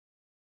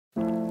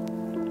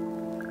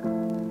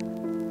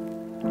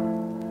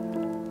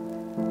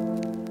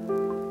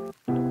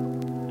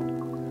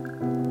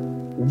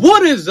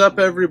What is up,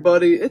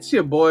 everybody? It's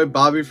your boy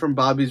Bobby from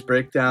Bobby's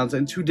Breakdowns,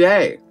 and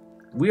today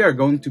we are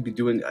going to be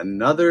doing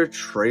another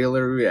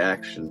trailer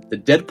reaction. The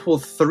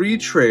Deadpool 3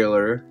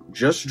 trailer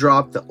just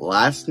dropped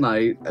last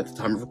night at the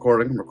time of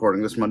recording. I'm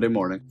recording this Monday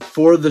morning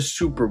for the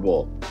Super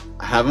Bowl.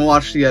 I haven't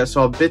watched it yet,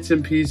 saw bits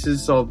and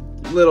pieces, saw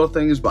little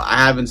things, but I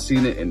haven't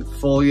seen it in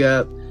full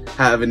yet.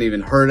 Haven't even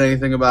heard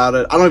anything about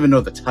it. I don't even know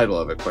the title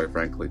of it, quite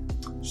frankly.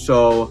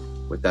 So,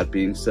 with that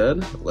being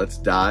said, let's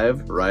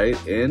dive right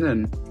in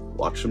and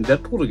watch some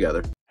Deadpool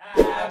together.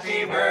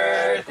 Happy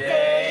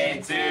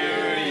birthday to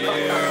you.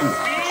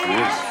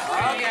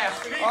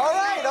 All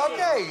right,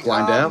 okay.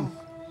 Blind down.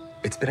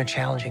 It's been a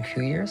challenging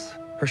few years,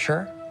 for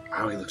sure.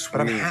 Wow, he looks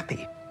But weird. I'm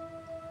happy.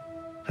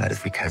 That is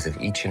because of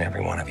each and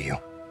every one of you.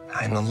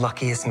 I'm the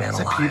luckiest man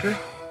alive. Peter?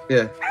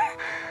 Yeah.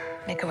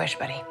 Make a wish,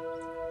 buddy.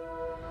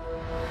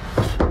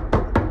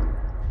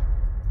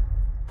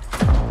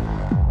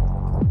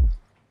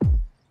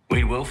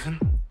 Wade Wilson?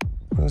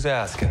 Who's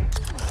asking?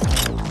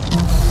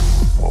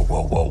 Whoa,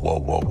 whoa, whoa, whoa,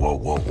 whoa, whoa,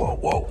 whoa, whoa,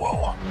 whoa,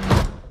 whoa.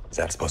 Is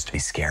that supposed to be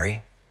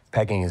scary?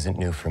 Pegging isn't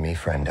new for me,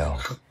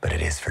 friendo, but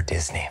it is for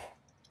Disney.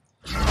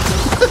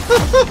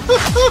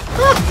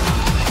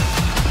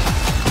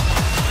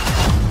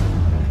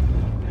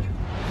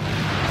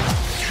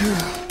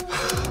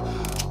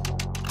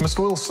 Mr.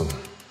 Wilson,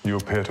 you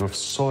appear to have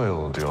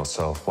soiled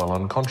yourself while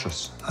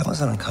unconscious. I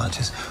wasn't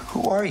unconscious.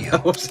 Who are you? I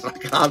was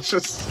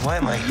unconscious. Why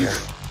am I here?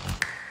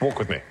 Walk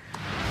with me.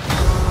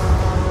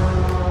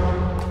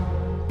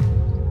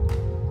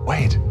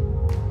 Wade,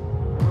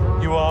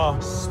 you are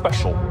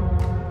special.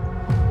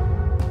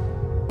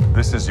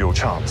 This is your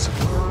chance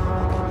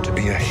to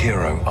be a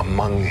hero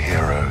among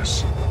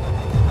heroes.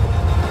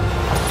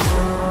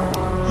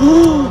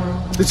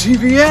 The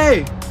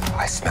TVA!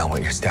 I smell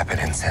what you're stepping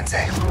in,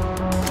 Sensei.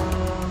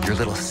 Your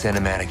little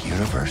cinematic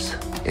universe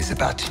is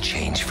about to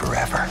change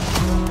forever.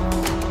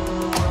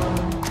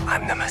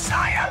 I'm the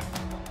Messiah.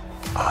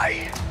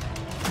 I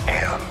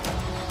am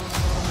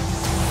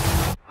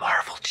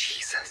Marvel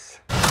Jesus.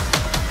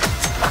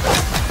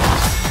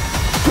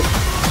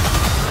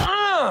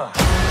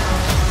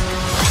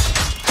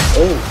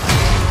 Oh.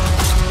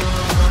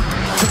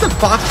 What the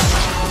fuck?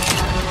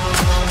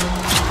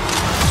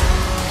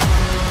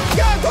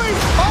 God,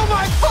 please! Oh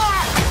my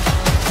fuck!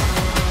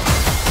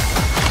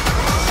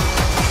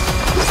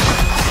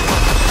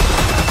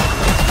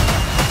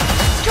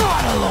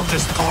 God, I love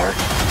this part.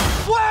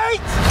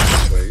 Wait!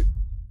 Wait.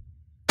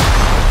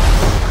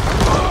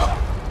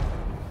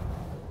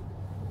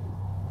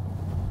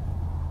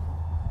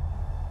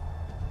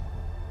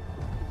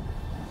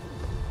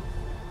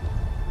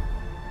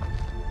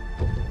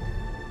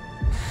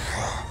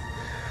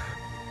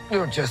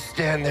 Don't just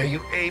stand there,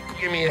 you ape.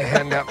 Give me a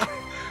hand up.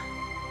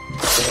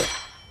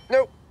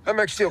 Nope, I'm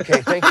actually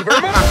okay. Thank you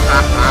very much.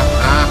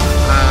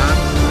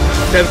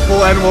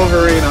 Deadpool and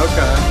Wolverine,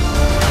 okay.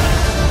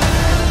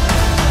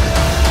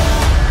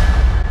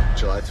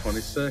 July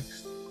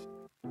 26th.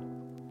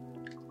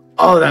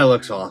 Oh, that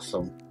looks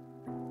awesome.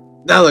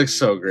 That looks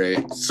so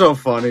great. So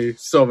funny.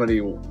 So many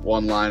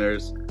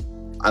one-liners.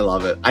 I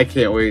love it. I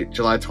can't wait.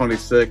 July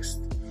 26th.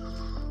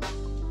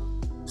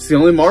 It's the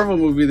only Marvel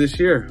movie this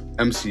year.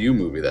 MCU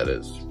movie, that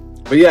is.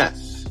 But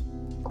yes,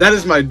 that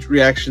is my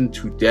reaction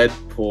to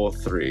Deadpool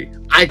 3.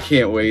 I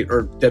can't wait.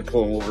 Or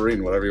Deadpool and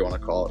Wolverine, whatever you want to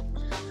call it.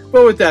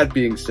 But with that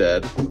being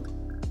said,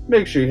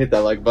 make sure you hit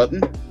that like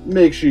button.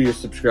 Make sure you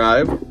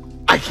subscribe.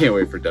 I can't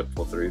wait for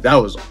Deadpool 3. That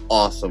was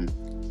awesome.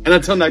 And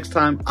until next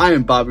time, I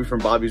am Bobby from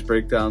Bobby's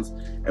Breakdowns,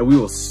 and we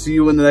will see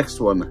you in the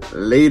next one.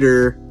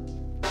 Later.